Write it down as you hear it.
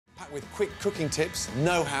back with quick cooking tips,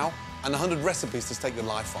 know-how, and 100 recipes to take your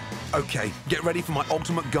life on. OK, get ready for my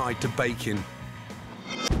ultimate guide to baking.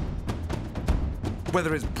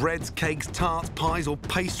 Whether it's breads, cakes, tarts, pies or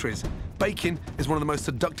pastries, baking is one of the most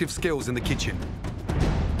seductive skills in the kitchen.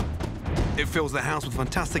 It fills the house with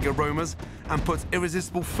fantastic aromas and puts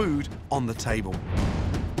irresistible food on the table.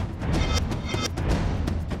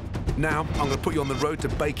 Now, I'm going to put you on the road to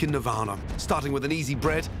baking nirvana, starting with an easy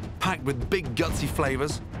bread packed with big, gutsy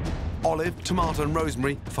flavours, olive, tomato and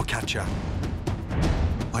rosemary focaccia.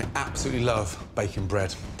 I absolutely love baking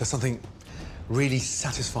bread. There's something really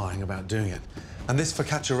satisfying about doing it. And this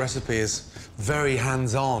focaccia recipe is very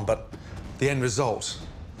hands-on, but the end result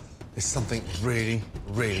is something really,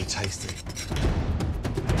 really tasty.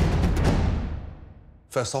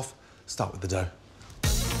 First off, start with the dough.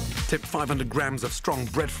 Tip 500 grams of strong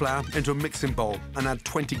bread flour into a mixing bowl and add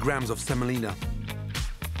 20 grams of semolina.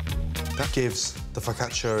 That gives the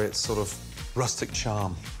focaccia its sort of rustic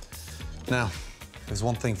charm. Now, there's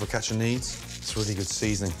one thing focaccia needs, it's really good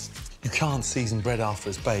seasoning. You can't season bread after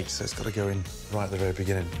it's baked, so it's got to go in right at the very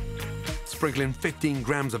beginning. Sprinkle in 15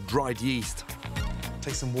 grams of dried yeast.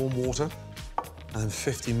 Take some warm water and then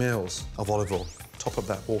 50 mils of olive oil. Top up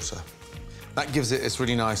that water. That gives it its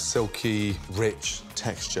really nice, silky, rich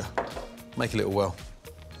texture. Make a little well.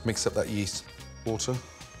 Mix up that yeast, water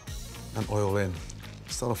and oil in.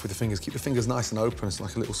 Start off with the fingers. Keep the fingers nice and open. It's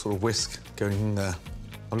like a little sort of whisk going in there.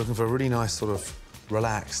 I'm looking for a really nice sort of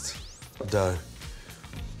relaxed dough.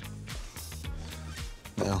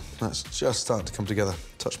 Now, that's just starting to come together.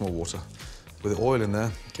 Touch more water. With the oil in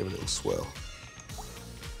there, give it a little swirl.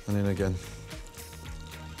 And in again.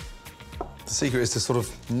 The secret is to sort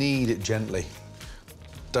of knead it gently.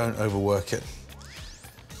 Don't overwork it.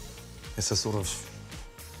 It's a sort of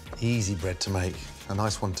easy bread to make. A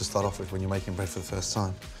nice one to start off with when you're making bread for the first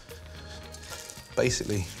time.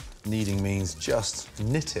 Basically, kneading means just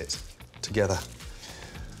knit it together.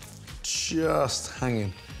 Just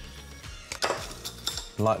hanging.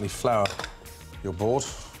 Lightly flour your board.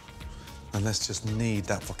 And let's just knead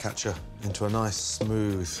that focaccia into a nice,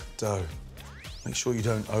 smooth dough. Make sure you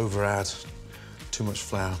don't over-add too much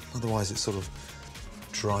flour, otherwise it sort of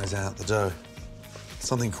dries out the dough.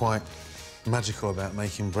 Something quite magical about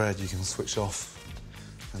making bread. You can switch off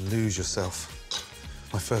and lose yourself.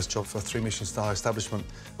 My first job for a 3 Michelin-star establishment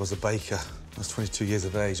was a baker. I was 22 years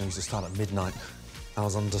of age and I used to start at midnight. I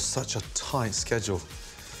was under such a tight schedule.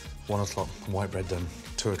 1 o'clock, white bread done.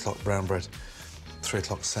 2 o'clock, brown bread. 3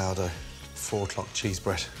 o'clock, sourdough. 4 o'clock, cheese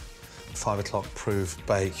bread. 5 o'clock, prove,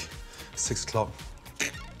 bake. 6 o'clock,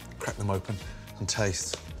 crack them open and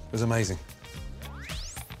taste. It was amazing.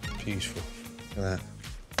 Beautiful. Look at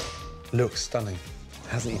that. Looks stunning. It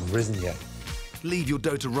hasn't even risen yet. Leave your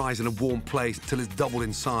dough to rise in a warm place till it's doubled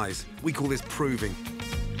in size. We call this proving.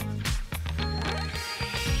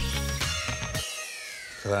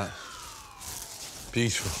 Look at that.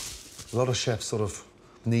 Beautiful. A lot of chefs sort of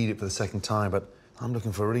knead it for the second time, but I'm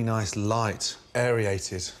looking for a really nice, light,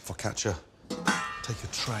 aerated focaccia. Take a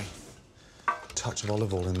tray, touch of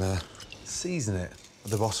olive oil in there, season it at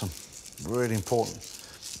the bottom. Really important.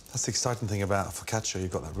 That's the exciting thing about focaccia.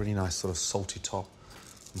 You've got that really nice sort of salty top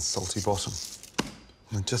and salty bottom.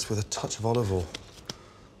 And just with a touch of olive oil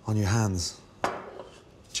on your hands,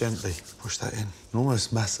 gently push that in and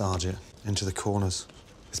almost massage it into the corners.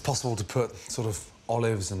 It's possible to put sort of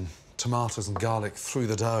olives and tomatoes and garlic through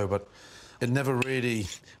the dough, but it never really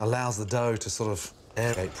allows the dough to sort of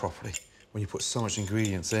aerate properly when you put so much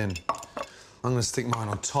ingredients in. I'm going to stick mine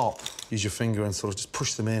on top. Use your finger and sort of just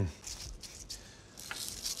push them in.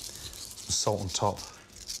 Some salt on top,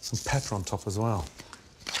 some pepper on top as well.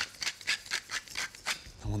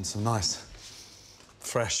 I want some nice,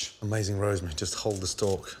 fresh, amazing rosemary. Just hold the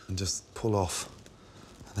stalk and just pull off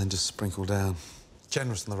and then just sprinkle down.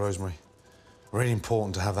 Generous on the rosemary. Really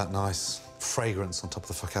important to have that nice fragrance on top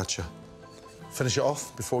of the focaccia. Finish it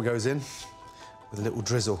off before it goes in with a little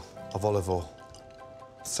drizzle of olive oil.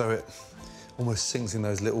 So it almost sinks in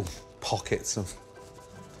those little pockets of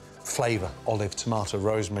flavour. Olive, tomato,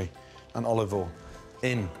 rosemary and olive oil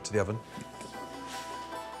into the oven.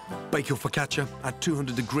 Bake your focaccia at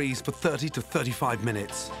 200 degrees for 30 to 35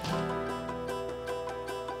 minutes.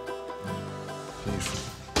 Beautiful.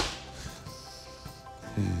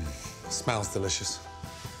 Smells delicious.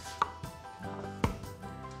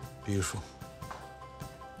 Beautiful.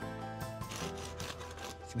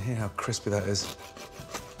 You can hear how crispy that is.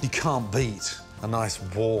 You can't beat a nice,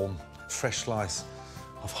 warm, fresh slice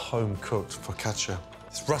of home-cooked focaccia.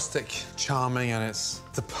 It's rustic, charming, and it's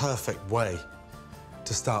the perfect way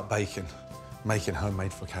to start baking, making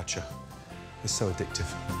homemade focaccia. It's so addictive.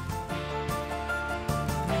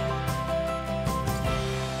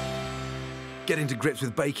 Getting to grips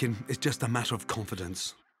with baking is just a matter of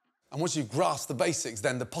confidence. And once you grasp the basics,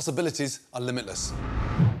 then the possibilities are limitless.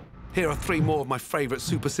 Here are 3 more of my favourite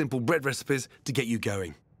super simple bread recipes to get you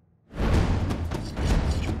going.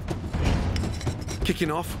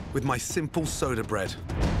 Kicking off with my simple soda bread.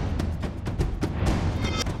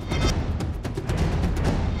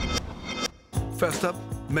 First up,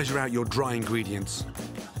 measure out your dry ingredients.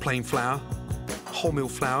 Plain flour, wholemeal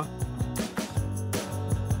flour,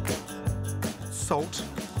 salt,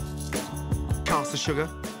 caster sugar,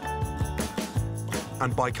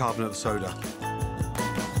 and bicarbonate of soda.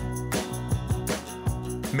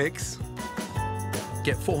 Mix.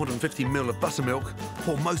 Get 450 ml of buttermilk,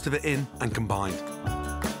 pour most of it in and combine.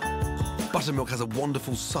 Buttermilk has a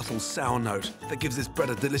wonderful, subtle sour note that gives this bread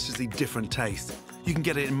a deliciously different taste. You can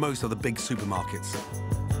get it in most of the big supermarkets.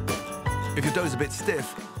 If your dough's a bit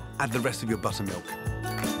stiff, add the rest of your buttermilk.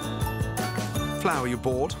 Flour your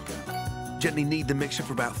board. Gently knead the mixture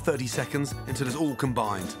for about 30 seconds until it's all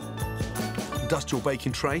combined. Dust your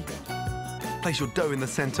baking tray. Place your dough in the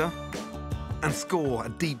centre and score a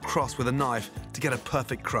deep cross with a knife to get a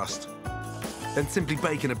perfect crust. Then simply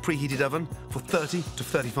bake in a preheated oven for 30 to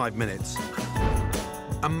 35 minutes.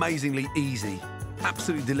 Amazingly easy,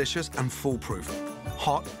 absolutely delicious and foolproof.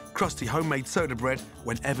 Hot, crusty homemade soda bread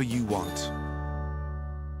whenever you want.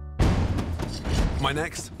 My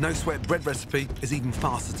next no-sweat bread recipe is even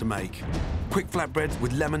faster to make. Quick flatbreads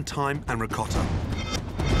with lemon, thyme and ricotta.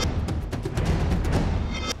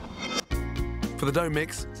 For the dough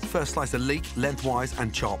mix, first slice a leek lengthwise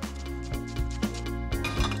and chop.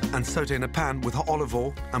 And saute in a pan with hot olive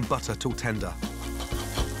oil and butter till tender.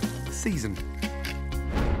 Season.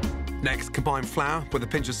 Next, combine flour with a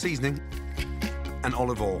pinch of seasoning and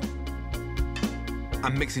olive oil.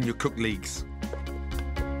 And mix in your cooked leeks.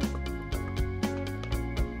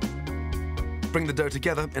 Bring the dough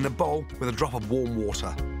together in a bowl with a drop of warm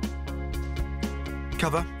water.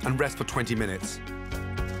 Cover and rest for 20 minutes.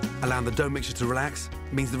 Allowing the dough mixture to relax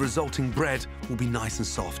means the resulting bread will be nice and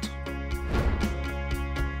soft.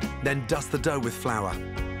 Then dust the dough with flour.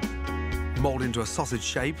 Mould into a sausage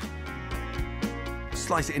shape.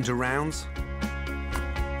 Slice it into rounds.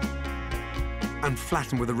 And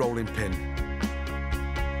flatten with a rolling pin.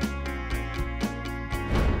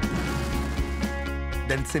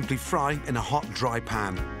 Then simply fry in a hot, dry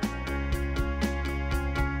pan.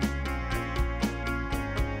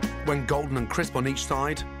 When golden and crisp on each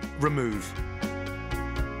side, remove.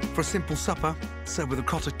 For a simple supper, serve with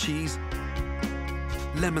ricotta cheese,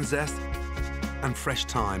 lemon zest, and fresh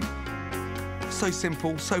thyme. So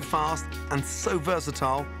simple, so fast, and so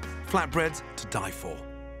versatile, flatbreads to die for.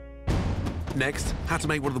 Next, how to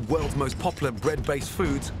make one of the world's most popular bread-based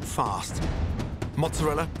foods fast.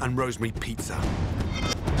 Mozzarella and rosemary pizza.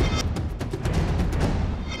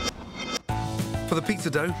 For the pizza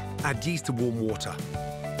dough, add yeast to warm water.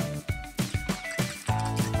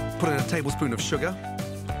 Put in a tablespoon of sugar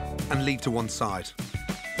and leave to one side.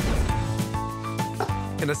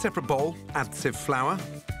 In a separate bowl, add sieved flour.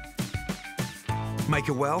 Make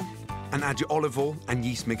a well and add your olive oil and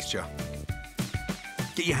yeast mixture.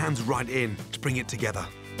 Get your hands right in to bring it together.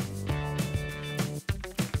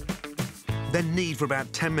 Then knead for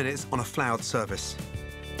about 10 minutes on a floured surface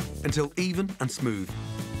until even and smooth.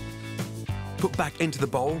 Put back into the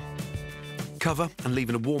bowl, cover and leave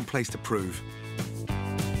in a warm place to prove.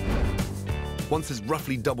 Once it's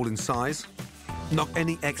roughly doubled in size, knock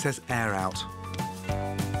any excess air out.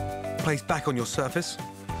 Place back on your surface,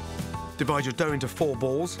 divide your dough into 4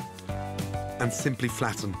 balls and simply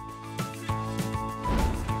flatten.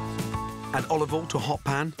 Add olive oil to a hot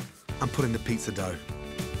pan and put in the pizza dough.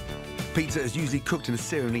 Pizza is usually cooked in a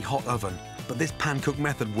searingly hot oven, but this pan-cooked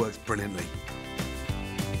method works brilliantly.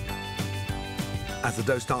 As the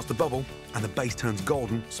dough starts to bubble and the base turns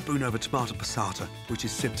golden, spoon over tomato passata, which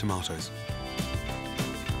is sieved tomatoes.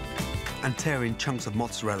 And tear in chunks of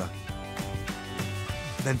mozzarella.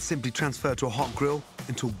 Then simply transfer to a hot grill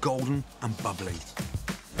until golden and bubbling.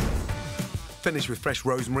 Finish with fresh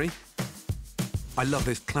rosemary. I love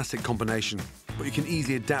this classic combination, but you can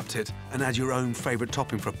easily adapt it and add your own favourite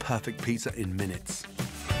topping for a perfect pizza in minutes.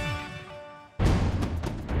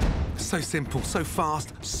 So simple, so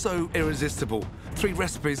fast, so irresistible. 3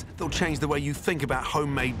 recipes that'll change the way you think about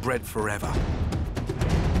homemade bread forever.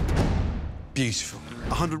 Beautiful.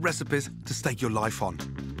 100 recipes to stake your life on.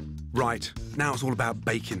 Right, now it's all about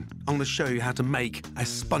baking. I'm going to show you how to make a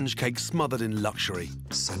sponge cake smothered in luxury.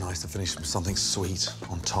 So nice to finish with something sweet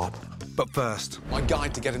on top. But first, my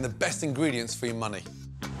guide to getting the best ingredients for your money.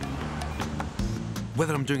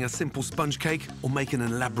 Whether I'm doing a simple sponge cake or making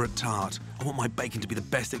an elaborate tart, I want my bacon to be the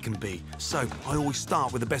best it can be. So I always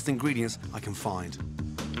start with the best ingredients I can find.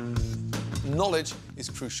 Knowledge is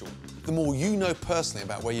crucial. The more you know personally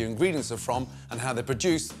about where your ingredients are from and how they're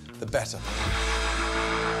produced, the better.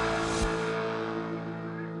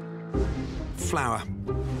 Flour.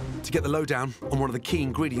 To get the lowdown on one of the key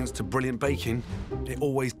ingredients to brilliant baking, it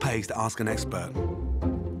always pays to ask an expert.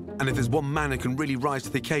 And if there's one man who can really rise to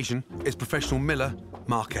the occasion, it's professional miller,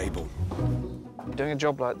 Mark Abel. Doing a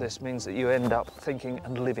job like this means that you end up thinking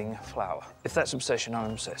and living flour. If that's obsession,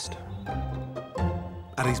 I'm obsessed.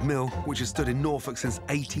 At his mill, which has stood in Norfolk since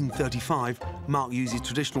 1835, Mark uses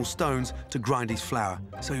traditional stones to grind his flour,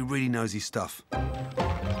 so he really knows his stuff.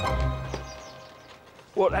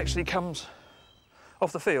 What actually comes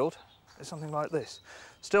off the field is something like this.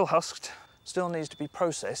 Still husked, still needs to be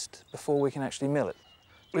processed before we can actually mill it.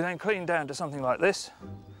 We then clean down to something like this,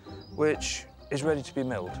 which is ready to be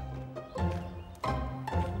milled.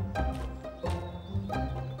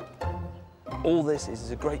 All this is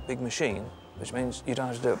a great big machine, which means you don't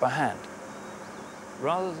have to do it by hand.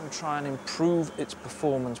 Rather than try and improve its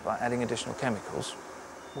performance by adding additional chemicals,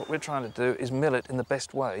 what we're trying to do is mill it in the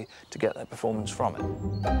best way to get that performance from it.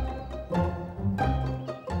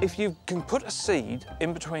 If you can put a seed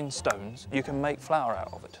in between stones, you can make flour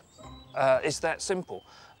out of it. It's that simple.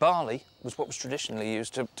 Barley was what was traditionally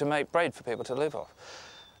used to make bread for people to live off.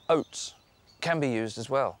 Oats can be used as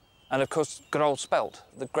well. And of course, good old spelt,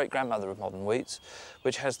 the great-grandmother of modern wheats,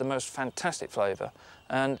 which has the most fantastic flavour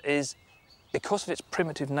and is, because of its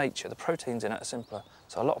primitive nature, the proteins in it are simpler,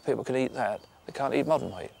 so a lot of people can eat that. They can't eat modern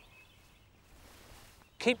wheat.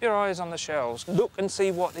 Keep your eyes on the shelves, look and see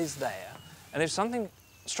what is there, and if something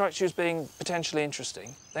strikes you as being potentially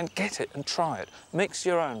interesting, then get it and try it. Mix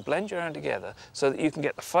your own, blend your own together so that you can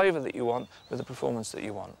get the flavour that you want with the performance that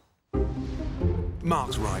you want.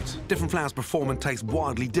 Mark's right. Different flours perform and taste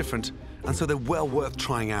wildly different, and so they're well worth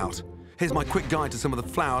trying out. Here's my quick guide to some of the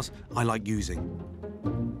flours I like using.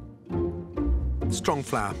 Strong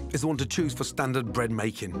flour is the one to choose for standard bread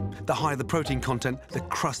making. The higher the protein content, the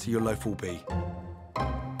crustier your loaf will be.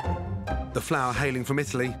 The flour hailing from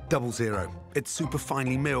Italy, 00. It's super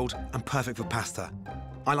finely milled and perfect for pasta.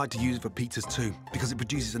 I like to use it for pizzas too, because it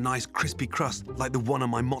produces a nice crispy crust like the one on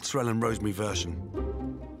my mozzarella and rosemary version.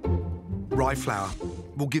 Rye flour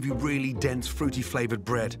will give you really dense, fruity flavoured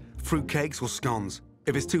bread, fruit cakes or scones.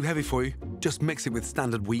 If it's too heavy for you, just mix it with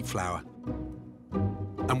standard wheat flour.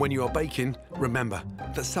 And when you are baking, remember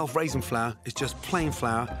that self-raisin flour is just plain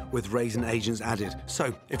flour with raisin agents added.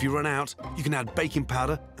 So if you run out, you can add baking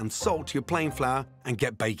powder and salt to your plain flour and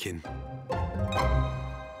get baking.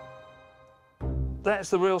 That's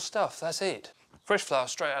the real stuff, that's it. Fresh flour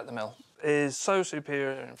straight out the mill is so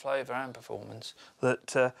superior in flavour and performance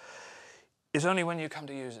that it's only when you come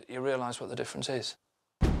to use it you realise what the difference is.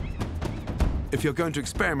 If you're going to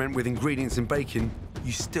experiment with ingredients in baking,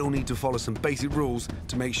 you still need to follow some basic rules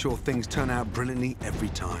to make sure things turn out brilliantly every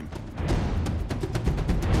time.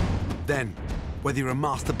 Then, whether you're a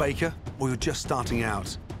master baker or you're just starting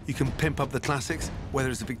out, you can pimp up the classics, whether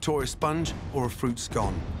it's a Victoria sponge or a fruit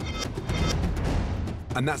scone.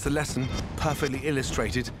 And that's the lesson perfectly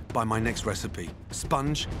illustrated by my next recipe,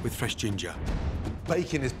 sponge with fresh ginger.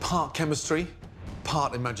 Baking is part chemistry,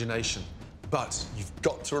 part imagination. But you've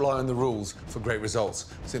got to rely on the rules for great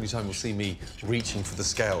results. It's the only time you'll see me reaching for the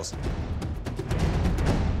scales.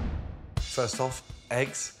 First off,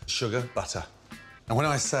 eggs, sugar, butter. And when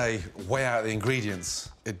I say weigh out the ingredients,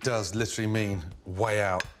 it does literally mean weigh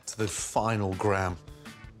out to the final gram,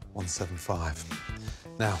 175.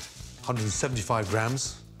 Now, 175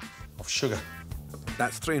 grams of sugar.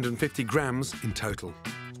 That's 350 grams in total.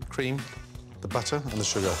 Cream, the butter and the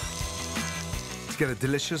sugar. To get a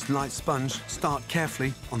delicious light sponge, start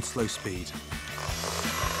carefully on slow speed.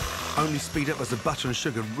 Only speed up as the butter and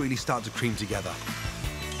sugar really start to cream together.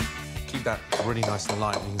 Keep that really nice and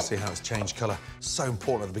light. You can see how it's changed colour. So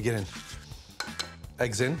important at the beginning.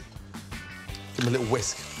 Eggs in. Give them a little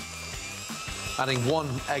whisk. Adding one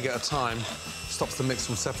egg at a time stops the mix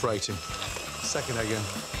from separating. Second egg in.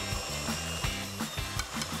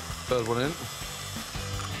 Third one in.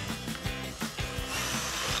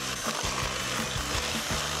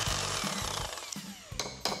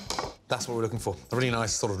 That's what we're looking for. A really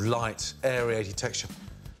nice sort of light, aerated texture.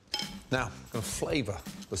 Now, I'm going to flavour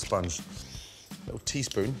the sponge. A little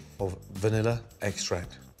teaspoon of vanilla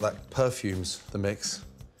extract. That perfumes the mix.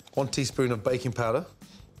 1 teaspoon of baking powder.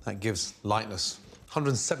 That gives lightness.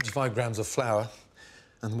 175 grams of flour.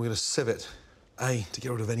 And we're going to sieve it. A, to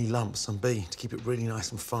get rid of any lumps, and B, to keep it really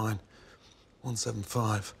nice and fine.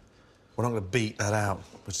 175. We're not going to beat that out.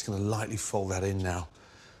 We're just going to lightly fold that in now.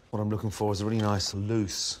 What I'm looking for is a really nice,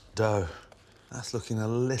 loose dough. That's looking a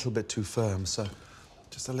little bit too firm, so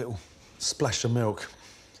just a little splash of milk,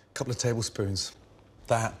 a couple of tablespoons.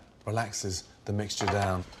 That relaxes the mixture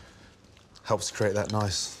down, helps create that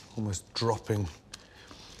nice, almost dropping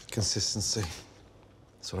consistency.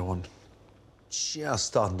 That's what I want. Just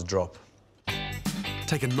starting to drop.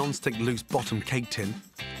 Take a non-stick loose bottom cake tin,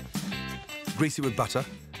 grease it with butter,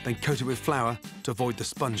 then coat it with flour to avoid the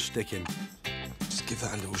sponge sticking. Just give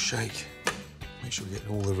that a little shake. Make sure we get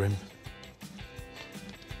all the rim.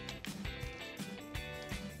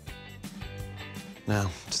 Now,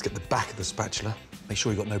 just get the back of the spatula. Make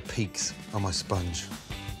sure you've got no peaks on my sponge.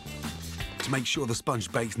 To make sure the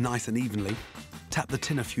sponge bakes nice and evenly, tap the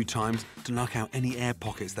tin a few times to knock out any air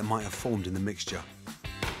pockets that might have formed in the mixture.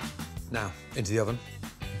 Now, into the oven.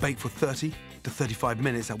 Bake for 30 to 35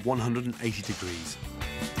 minutes at 180 degrees.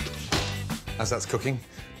 As that's cooking,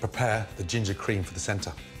 prepare the ginger cream for the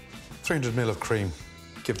centre. 300 ml of cream.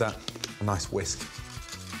 Give that a nice whisk.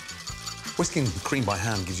 Whisking cream by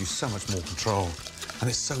hand gives you so much more control, and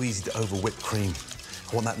it's so easy to over-whip cream.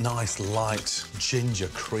 I want that nice, light ginger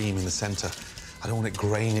cream in the centre. I don't want it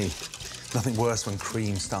grainy. Nothing worse when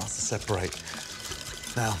cream starts to separate.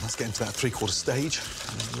 Now, let's get into that three-quarter stage.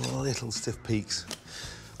 Little stiff peaks.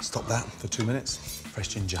 Stop that for 2 minutes. Fresh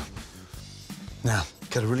ginger. Now,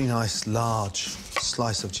 get a really nice, large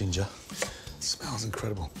slice of ginger. It smells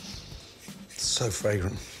incredible. It's so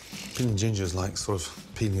fragrant. Peeling ginger is like sort of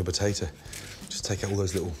peeling a potato. Just take out all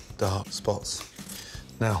those little dark spots.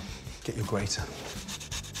 Now, get your grater.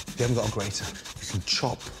 If you haven't got a grater, you can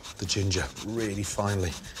chop the ginger really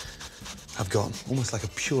finely. I've got almost like a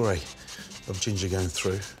puree of ginger going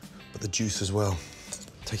through, but the juice as well.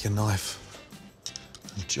 Take your knife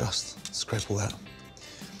and just scrape all that.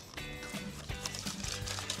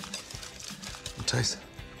 And taste.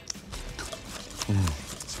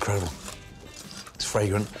 It's incredible. It's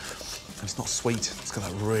fragrant, and it's not sweet. It's got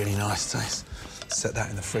that really nice taste. Set that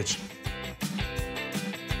in the fridge.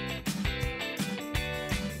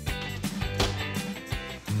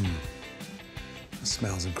 It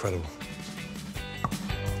smells incredible.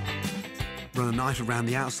 Run a knife around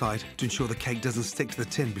the outside to ensure the cake doesn't stick to the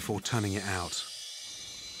tin before turning it out.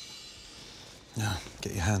 Now,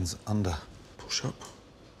 get your hands under. Push up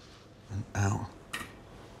and out.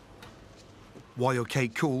 While your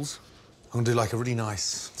cake cools, I'm gonna do like a really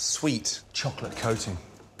nice, sweet chocolate coating.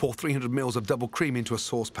 pour 300 ml of double cream into a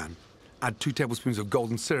saucepan. Add 2 tablespoons of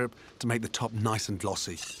golden syrup to make the top nice and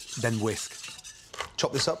glossy. Then whisk.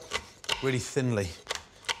 Chop this up really thinly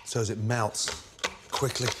so as it melts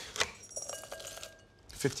quickly.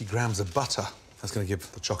 50 grams of butter. That's going to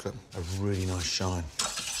give the chocolate a really nice shine.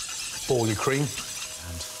 Boil your cream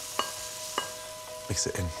and mix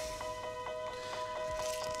it in.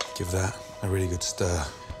 Give that a really good stir.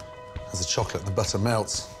 As the chocolate and the butter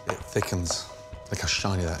melts, it thickens. Look how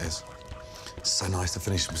shiny that is. It's so nice to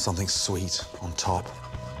finish with something sweet on top.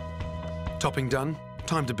 Topping done,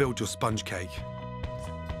 time to build your sponge cake.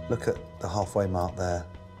 Look at the halfway mark there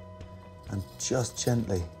and just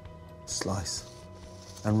gently slice.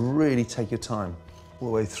 And really take your time all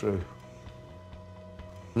the way through.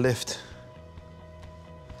 Lift.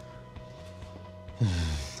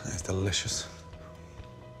 That is delicious.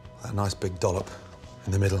 That nice big dollop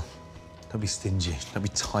in the middle. Don't be stingy, don't be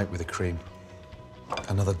tight with the cream.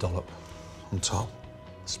 Another dollop on top.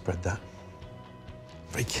 Spread that.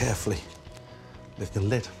 Very carefully. Lift the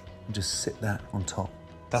lid and just sit that on top.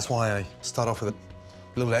 That's why I start off with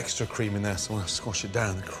a little extra cream in there, so when I squash it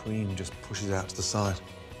down, the cream just pushes out to the side.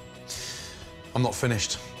 I'm not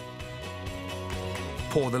finished.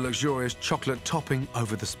 Pour the luxurious chocolate topping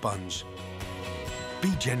over the sponge.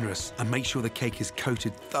 Be generous and make sure the cake is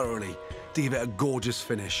coated thoroughly to give it a gorgeous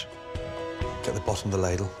finish. Get the bottom of the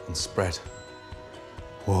ladle and spread.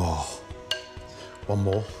 Whoa. One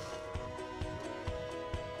more.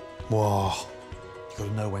 Whoa. You've got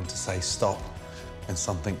to know when to say stop when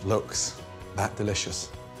something looks that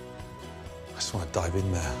delicious. I just want to dive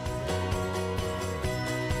in there.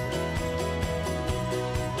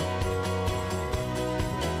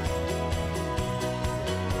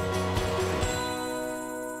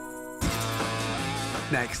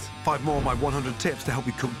 Next, 5 more of my 100 tips to help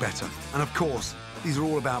you cook better. And of course, these are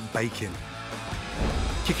all about baking.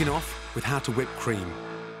 Kicking off with how to whip cream.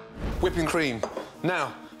 Whipping cream.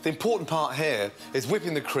 Now, the important part here is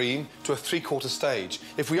whipping the cream to a 3/4 stage.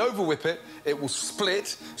 If we over-whip it, it will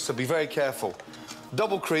split, so be very careful.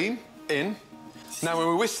 Double cream in. Now, when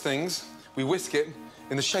we whisk things, we whisk it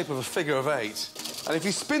in the shape of a figure of 8. And if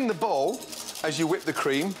you spin the bowl as you whip the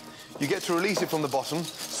cream, you get to release it from the bottom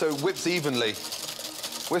so it whips evenly.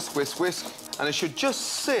 Whisk, whisk, whisk. And it should just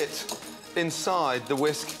sit inside the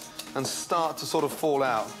whisk and start to sort of fall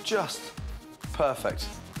out. Just perfect.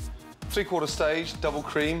 3/4 stage, double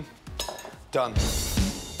cream, done.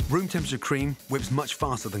 Room temperature cream whips much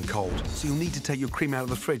faster than cold, so you'll need to take your cream out of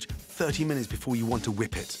the fridge 30 minutes before you want to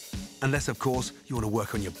whip it. Unless, of course, you want to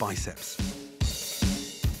work on your biceps.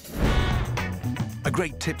 A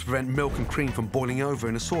great tip to prevent milk and cream from boiling over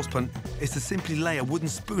in a saucepan is to simply lay a wooden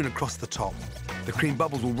spoon across the top. The cream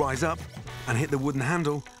bubbles will rise up and hit the wooden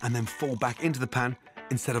handle and then fall back into the pan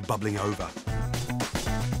instead of bubbling over.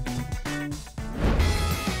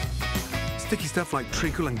 Sticky stuff like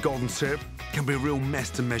treacle and golden syrup can be a real mess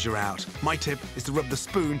to measure out. My tip is to rub the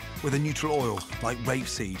spoon with a neutral oil, like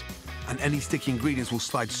rapeseed, and any sticky ingredients will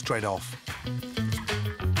slide straight off.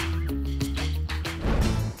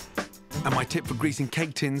 And my tip for greasing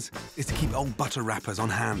cake tins is to keep old butter wrappers on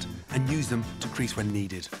hand and use them to grease when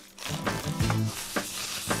needed.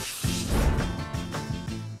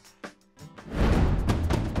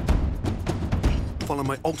 Follow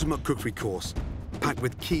my ultimate cookery course, packed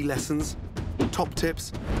with key lessons, top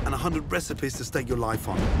tips, and 100 recipes to stake your life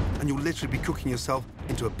on, and you'll literally be cooking yourself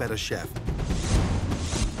into a better chef.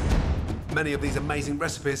 Many of these amazing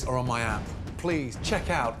recipes are on my app. Please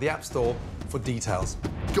check out the App Store for details.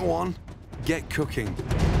 Go on, get cooking.